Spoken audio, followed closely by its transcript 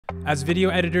As video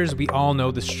editors, we all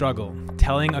know the struggle.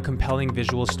 Telling a compelling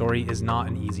visual story is not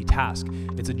an easy task.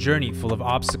 It's a journey full of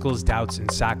obstacles, doubts,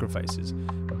 and sacrifices.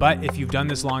 But if you've done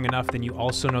this long enough, then you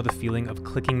also know the feeling of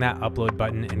clicking that upload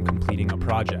button and completing a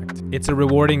project. It's a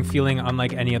rewarding feeling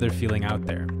unlike any other feeling out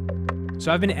there.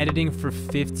 So I've been editing for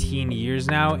 15 years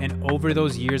now, and over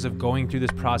those years of going through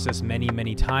this process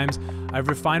many times, I've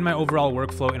refined my overall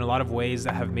workflow in a lot of ways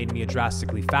that have made me a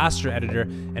drastically faster editor,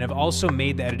 and have also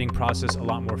made the editing process a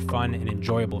lot more fun and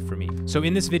enjoyable for me. So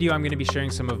in this video, I'm going to be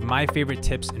sharing some of my favorite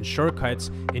tips and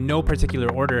shortcuts in no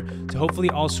particular order to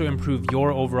hopefully also improve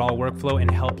your overall workflow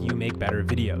and help you make better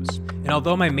videos. And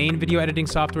although my main video editing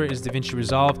software is DaVinci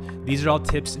Resolve, these are all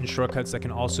tips and shortcuts that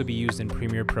can also be used in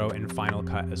Premiere Pro and Final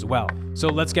Cut as well. So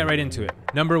let's get right into it.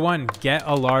 Number 1, get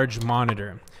a large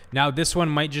monitor. Now this one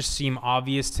might just seem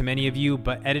obvious to many of you,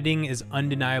 but editing is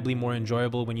undeniably more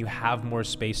enjoyable when you have more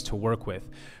space to work with.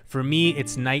 For me,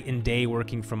 it's night and day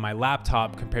working from my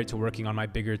laptop compared to working on my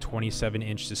bigger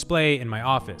 27-inch display in my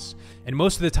office. And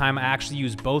most of the time, I actually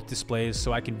use both displays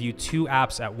so I can view 2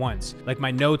 apps at once, like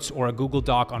my notes or a Google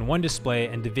Doc on one display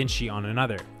and DaVinci on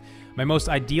another. My most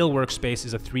ideal workspace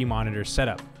is a 3-monitor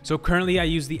setup. So currently I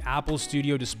use the Apple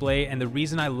Studio display, and the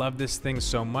reason I love this thing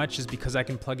so much is because I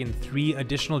can plug in 3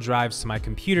 additional drives to my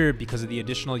computer because of the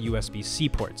additional USB-C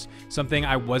ports, something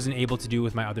I wasn't able to do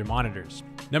with my other monitors.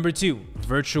 Number 2,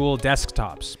 virtual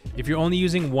desktops. If you're only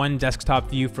using one desktop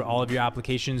view for all of your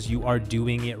applications, you are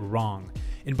doing it wrong.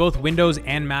 In both Windows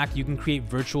and Mac, you can create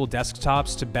virtual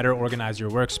desktops to better organize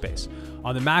your workspace.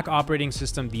 On the Mac operating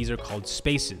system, these are called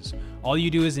spaces. All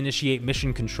you do is initiate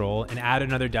mission control and add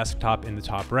another desktop in the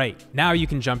top right. Now you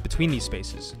can jump between these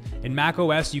spaces. In Mac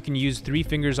OS, you can use 3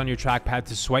 fingers on your trackpad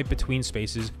to swipe between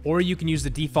spaces, or you can use the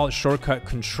default shortcut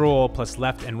Control plus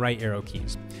left and right arrow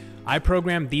keys. I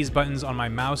programmed these buttons on my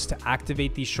mouse to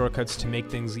activate these shortcuts to make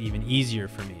things even easier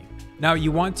for me. Now,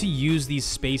 you want to use these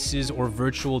spaces or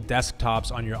virtual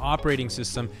desktops on your operating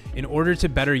system in order to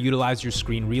better utilize your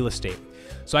screen real estate.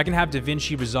 So I can have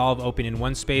DaVinci Resolve open in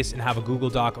one space and have a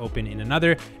Google Doc open in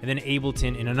another, and then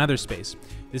Ableton in another space.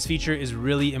 This feature is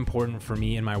really important for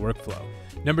me in my workflow.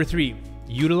 Number 3,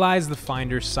 utilize the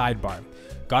Finder sidebar.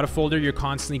 Got a folder you're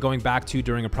constantly going back to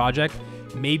during a project?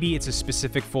 Maybe it's a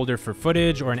specific folder for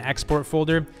footage or an export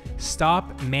folder.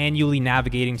 Stop manually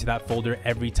navigating to that folder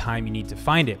every time you need to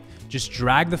find it. Just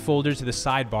drag the folder to the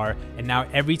sidebar, and now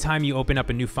every time you open up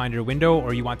a new Finder window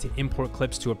or you want to import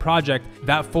clips to a project,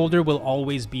 that folder will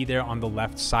always be there on the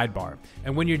left sidebar.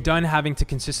 And when you're done having to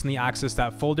consistently access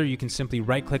that folder, you can simply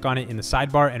right-click on it in the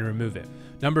sidebar and remove it.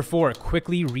 Number 4,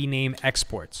 quickly rename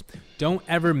exports. Don't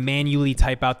ever manually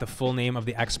type out the full name of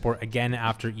the export again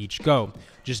after each go.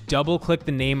 Just double-click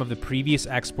the name of the previous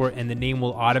export and the name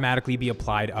will automatically be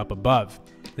applied up above.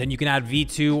 Then you can add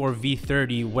V2 or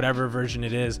V30, whatever version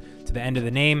it is, to the end of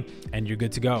the name, and you're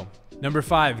good to go. Number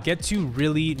 5, get to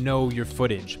really know your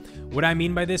footage. What I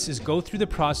mean by this is go through the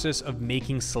process of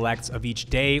making selects of each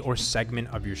day or segment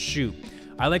of your shoot.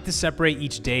 I like to separate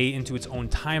each day into its own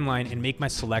timeline and make my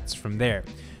selects from there.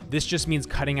 This just means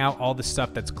cutting out all the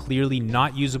stuff that's clearly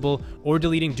not usable or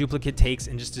deleting duplicate takes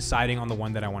and just deciding on the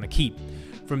one that I want to keep.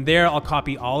 From there, I'll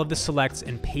copy all of the selects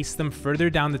and paste them further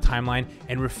down the timeline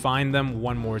and refine them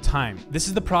one more time. This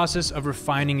is the process of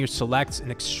refining your selects and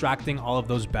extracting all of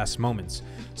those best moments.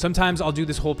 Sometimes I'll do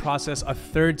this whole process a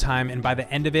 3rd time, and by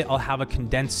the end of it, I'll have a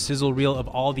condensed sizzle reel of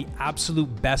all the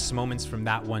absolute best moments from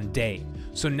that one day.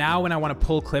 So now when I want to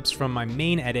pull clips from my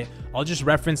main edit, I'll just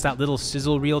reference that little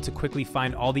sizzle reel to quickly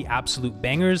find all the absolute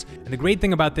bangers. And the great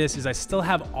thing about this is I still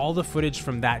have all the footage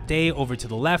from that day over to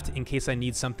the left in case I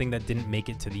need something that didn't make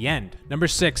it to the end. Number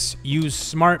 6, use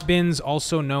smart bins,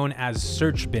 also known as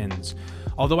search bins.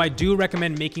 Although I do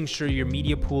recommend making sure your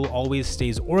media pool always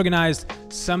stays organized,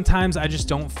 sometimes I just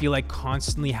don't feel like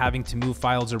constantly having to move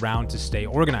files around to stay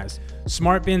organized.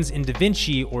 Smart bins in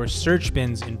DaVinci or search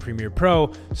bins in Premiere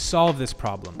Pro solve this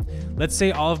problem. Let's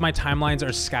say all of my timelines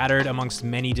are scattered amongst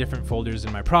many different folders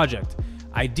in my project.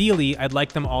 Ideally, I'd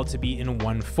like them all to be in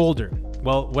one folder.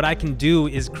 Well, what I can do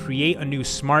is create a new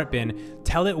smart bin,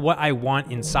 tell it what I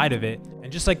want inside of it,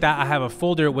 and just like that, I have a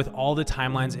folder with all the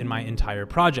timelines in my entire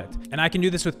project. And I can do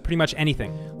this with pretty much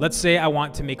anything. Let's say I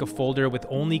want to make a folder with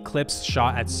only clips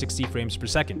shot at 60 frames per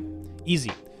second.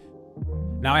 Easy.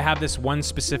 Now I have this one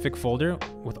specific folder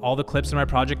with all the clips in my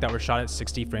project that were shot at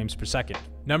 60 frames per second.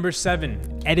 Number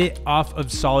 7, edit off of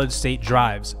solid state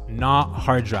drives, not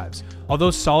hard drives.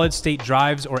 Although solid state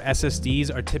drives or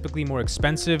SSDs are typically more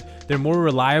expensive, they're more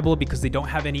reliable because they don't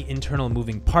have any internal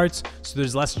moving parts, so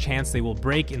there's less chance they will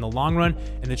break in the long run,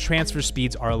 and the transfer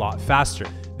speeds are a lot faster.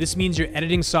 This means your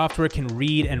editing software can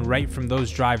read and write from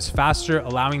those drives faster,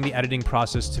 allowing the editing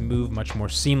process to move much more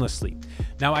seamlessly.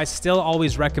 Now, I still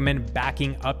always recommend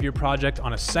backing up your project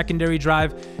on a secondary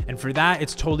drive, and for that,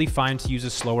 it's totally fine to use a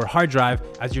slower hard drive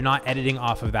as you're not editing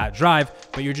off of that drive,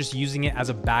 but you're just using it as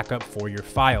a backup for your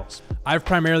files. I've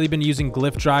primarily been using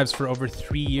Glyph drives for over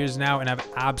 3 years now, and I've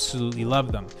absolutely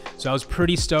loved them. So I was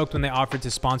pretty stoked when they offered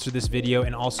to sponsor this video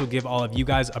and also give all of you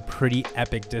guys a pretty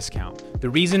epic discount. The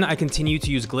reason I continue to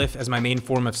use Glyph as my main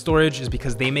form of storage is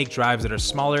because they make drives that are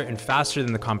smaller and faster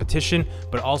than the competition,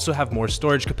 but also have more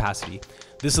storage capacity.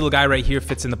 This little guy right here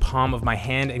fits in the palm of my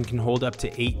hand and can hold up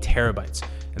to 8 terabytes.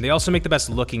 And they also make the best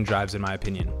looking drives in my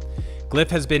opinion. Glyph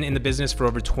has been in the business for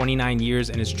over 29 years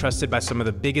and is trusted by some of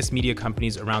the biggest media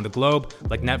companies around the globe,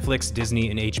 like Netflix, Disney,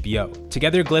 and HBO.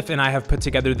 Together, Glyph and I have put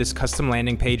together this custom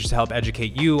landing page to help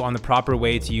educate you on the proper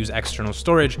way to use external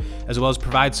storage, as well as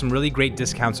provide some really great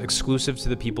discounts exclusive to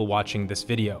the people watching this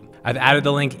video. I've added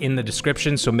the link in the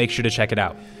description, so make sure to check it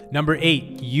out. Number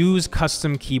 8, use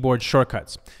custom keyboard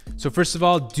shortcuts. So first of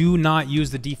all, do not use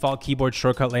the default keyboard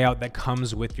shortcut layout that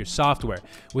comes with your software.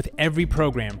 With every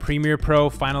program, Premiere Pro,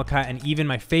 Final Cut, and even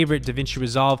my favorite, DaVinci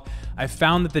Resolve, I've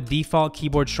found that the default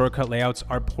keyboard shortcut layouts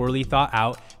are poorly thought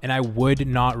out, and I would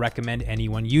not recommend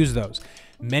anyone use those.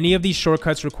 Many of these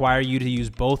shortcuts require you to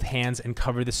use both hands and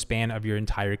cover the span of your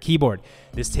entire keyboard.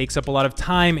 This takes up a lot of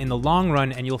time in the long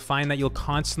run, and you'll find that you'll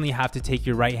constantly have to take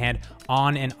your right hand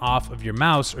on and off of your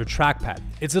mouse or trackpad.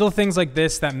 It's little things like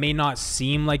this that may not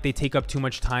seem like they take up too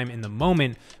much time in the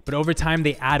moment, but over time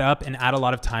they add up and add a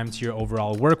lot of time to your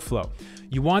overall workflow.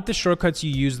 You want the shortcuts you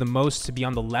use the most to be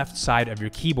on the left side of your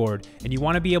keyboard, and you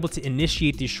want to be able to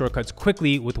initiate these shortcuts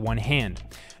quickly with one hand.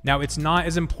 Now, it's not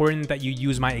as important that you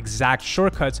use my exact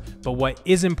shortcuts, but what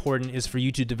is important is for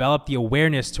you to develop the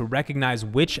awareness to recognize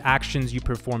which actions you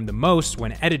perform the most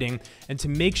when editing, and to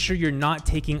make sure you're not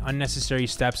taking unnecessary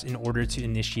steps in order to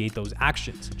initiate those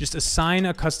actions. Just assign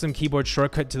a custom keyboard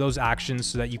shortcut to those actions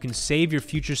so that you can save your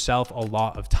future self a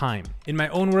lot of time. In my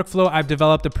own workflow, I've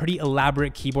developed a pretty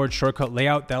elaborate keyboard shortcut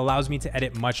layout that allows me to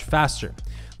edit much faster.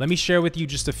 Let me share with you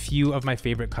just a few of my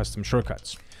favorite custom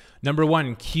shortcuts. Number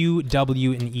 1, Q,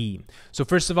 W, and E. So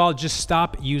first of all, just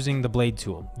stop using the blade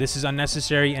tool. This is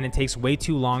unnecessary and it takes way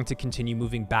too long to continue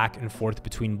moving back and forth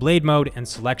between blade mode and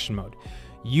selection mode.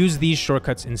 Use these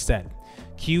shortcuts instead.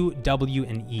 Q, W,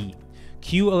 and E.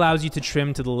 Q allows you to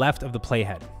trim to the left of the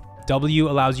playhead. W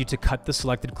allows you to cut the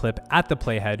selected clip at the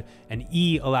playhead, and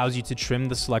E allows you to trim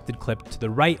the selected clip to the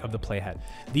right of the playhead.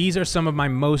 These are some of my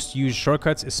most used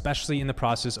shortcuts, especially in the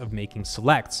process of making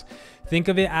selects. Think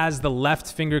of it as the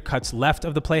left finger cuts left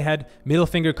of the playhead, middle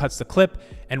finger cuts the clip,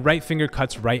 and right finger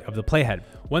cuts right of the playhead.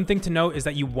 One thing to note is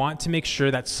that you want to make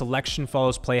sure that selection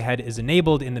follows playhead is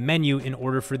enabled in the menu in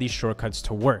order for these shortcuts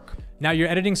to work. Now, your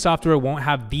editing software won't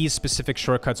have these specific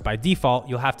shortcuts by default.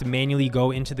 You'll have to manually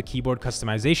go into the keyboard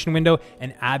customization window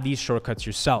and add these shortcuts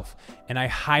yourself, and I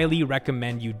highly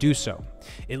recommend you do so.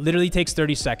 It literally takes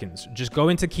 30 seconds. Just go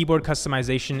into keyboard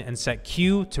customization and set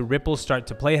Q to ripple start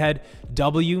to playhead,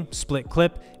 W split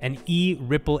clip, and E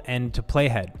ripple end to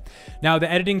playhead. Now,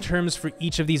 the editing terms for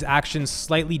each of these actions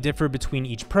slightly differ between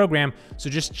each program,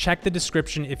 so just check the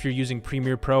description if you're using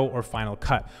Premiere Pro or Final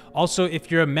Cut. Also,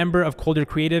 if you're a member of Colder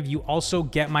Creative, you also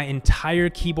get my entire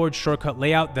keyboard shortcut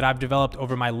layout that I've developed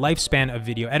over my lifespan of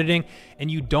video editing,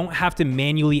 and you don't have to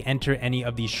manually enter any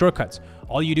of these shortcuts.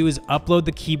 All you do is upload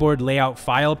the keyboard layout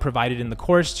file provided in the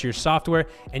course to your software,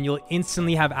 and you'll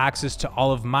instantly have access to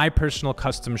all of my personal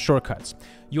custom shortcuts.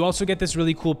 You also get this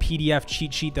really cool PDF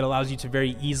cheat sheet that allows you to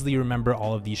very easily remember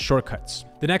all of these shortcuts.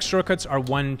 The next shortcuts are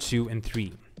 1, 2, and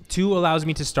 3. 2 allows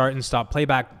me to start and stop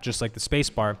playback just like the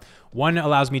spacebar. 1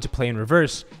 allows me to play in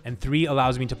reverse, and 3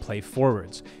 allows me to play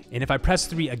forwards. And if I press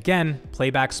 3 again,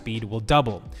 playback speed will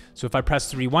double. So if I press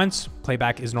 3 once,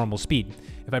 playback is normal speed.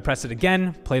 If I press it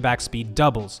again, playback speed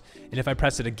doubles. And if I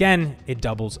press it again, it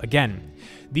doubles again.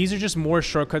 These are just more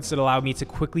shortcuts that allow me to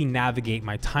quickly navigate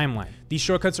my timeline. These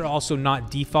shortcuts are also not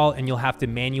default, and you'll have to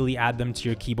manually add them to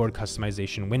your keyboard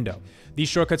customization window. These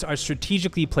shortcuts are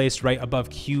strategically placed right above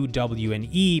Q, W, and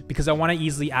E because I want to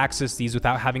easily access these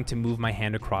without having to move my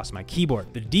hand across my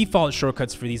keyboard. The default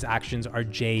shortcuts for these actions are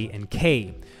J and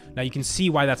K. Now you can see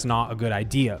why that's not a good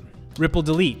idea. Ripple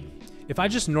delete. If I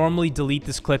just normally delete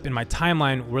this clip in my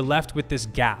timeline, we're left with this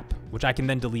gap, which I can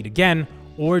then delete again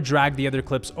or drag the other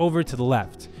clips over to the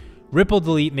left. Ripple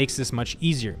delete makes this much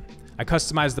easier. I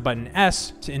customize the button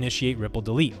S to initiate ripple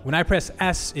delete. When I press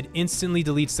S, it instantly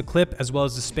deletes the clip as well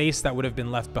as the space that would have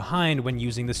been left behind when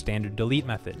using the standard delete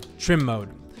method. Trim mode.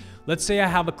 Let's say I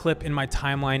have a clip in my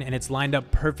timeline and it's lined up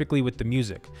perfectly with the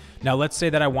music. Now let's say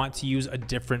that I want to use a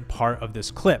different part of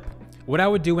this clip. What I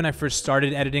would do when I first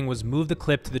started editing was move the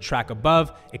clip to the track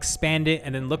above, expand it,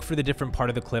 and then look for the different part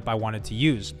of the clip I wanted to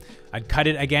use. I'd cut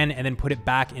it again and then put it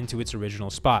back into its original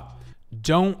spot.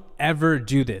 Don't ever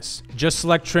do this. Just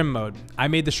select trim mode. I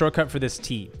made the shortcut for this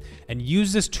T, and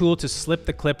use this tool to slip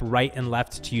the clip right and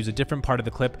left to use a different part of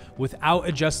the clip without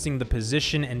adjusting the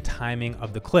position and timing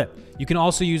of the clip. You can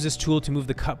also use this tool to move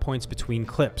the cut points between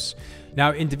clips.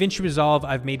 Now in DaVinci Resolve,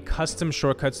 I've made custom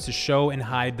shortcuts to show and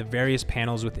hide the various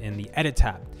panels within the Edit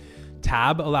tab.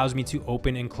 Tab allows me to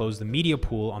open and close the media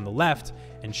pool on the left,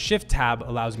 and Shift tab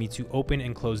allows me to open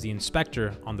and close the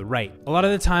inspector on the right. A lot of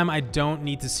the time I don't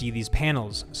need to see these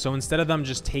panels, so instead of them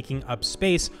just taking up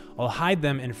space, I'll hide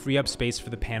them and free up space for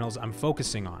the panels I'm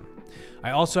focusing on.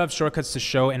 I also have shortcuts to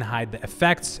show and hide the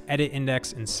effects, edit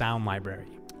index, and sound library.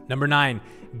 Number 9,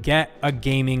 get a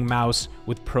gaming mouse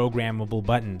with programmable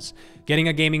buttons. Getting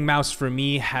a gaming mouse for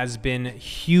me has been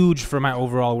huge for my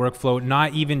overall workflow,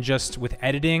 not even just with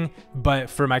editing, but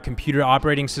for my computer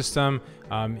operating system,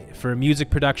 for music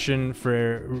production,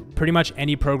 for pretty much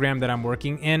any program that I'm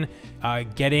working in.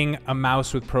 Getting a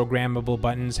mouse with programmable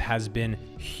buttons has been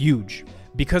huge.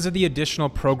 Because of the additional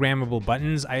programmable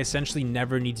buttons, I essentially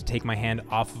never need to take my hand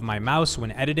off of my mouse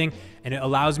when editing, and it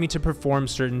allows me to perform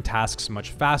certain tasks much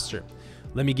faster.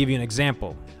 Let me give you an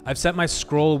example. I've set my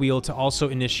scroll wheel to also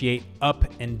initiate up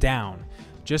and down.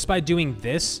 Just by doing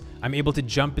this, I'm able to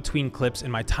jump between clips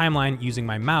in my timeline using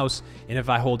my mouse, and if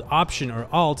I hold Option or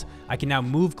Alt, I can now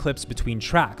move clips between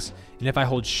tracks. And if I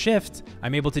hold Shift,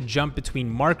 I'm able to jump between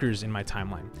markers in my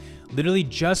timeline. Literally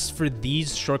just for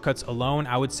these shortcuts alone,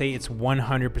 I would say it's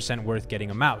 100% worth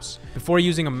getting a mouse. Before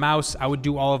using a mouse, I would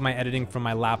do all of my editing from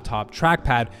my laptop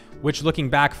trackpad, which looking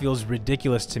back feels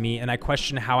ridiculous to me, and I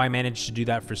question how I managed to do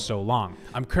that for so long.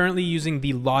 I'm currently using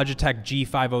the Logitech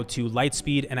G502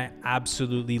 Lightspeed, and I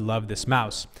absolutely love this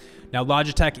mouse. Now,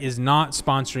 Logitech is not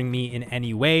sponsoring me in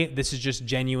any way. This is just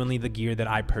genuinely the gear that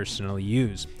I personally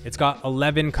use. It's got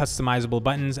 11 customizable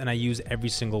buttons, and I use every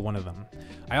single one of them.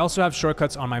 I also have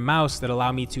shortcuts on my mouse that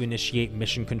allow me to initiate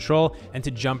mission control and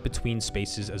to jump between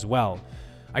spaces as well.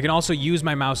 I can also use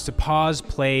my mouse to pause,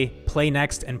 play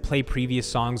next, and play previous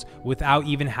songs without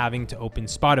even having to open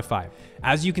Spotify.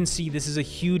 As you can see, this is a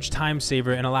huge time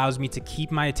saver and allows me to keep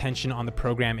my attention on the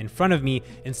program in front of me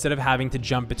instead of having to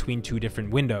jump between two different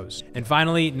windows. And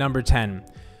finally, number 10,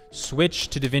 switch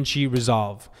to DaVinci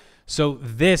Resolve. So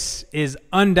this is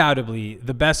undoubtedly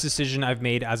the best decision I've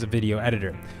made as a video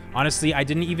editor. Honestly, I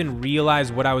didn't even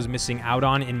realize what I was missing out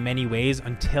on in many ways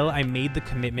until I made the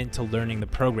commitment to learning the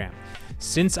program.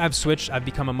 Since I've switched, I've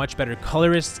become a much better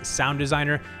colorist, sound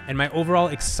designer, and my overall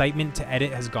excitement to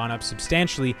edit has gone up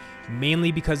substantially,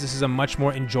 mainly because this is a much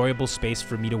more enjoyable space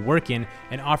for me to work in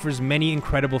and offers many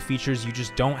incredible features you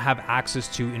just don't have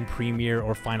access to in Premiere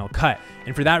or Final Cut.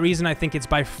 And for that reason, I think it's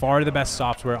by far the best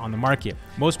software on the market.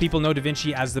 Most people know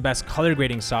DaVinci as the best color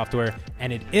grading software,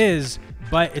 and it is,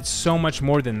 but it's so much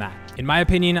more than that. In my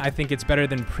opinion, I think it's better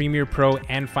than Premiere Pro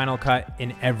and Final Cut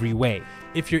in every way.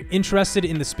 If you're interested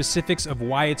in the specifics of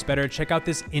why it's better, check out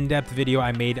this in-depth video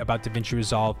I made about DaVinci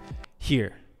Resolve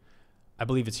here. I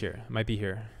believe it's here. It might be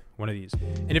here. One of these.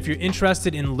 And if you're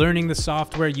interested in learning the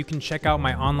software, you can check out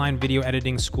my online video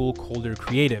editing school, Colder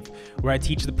Creative, where I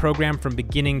teach the program from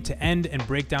beginning to end and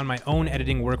break down my own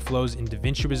editing workflows in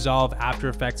DaVinci Resolve, After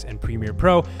Effects, and Premiere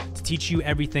Pro to teach you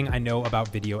everything I know about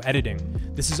video editing.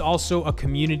 This is also a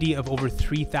community of over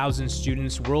 3,000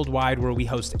 students worldwide where we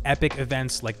host epic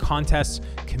events like contests,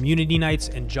 community nights,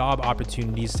 and job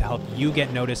opportunities to help you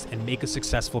get noticed and make a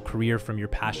successful career from your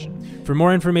passion. For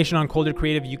more information on Colder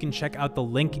Creative, you can check out the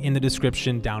link in the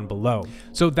description down below.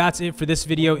 So that's it for this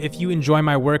video. If you enjoy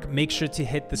my work, make sure to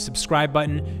hit the subscribe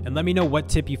button and let me know what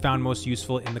tip you found most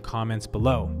useful in the comments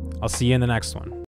below. I'll see you in the next one.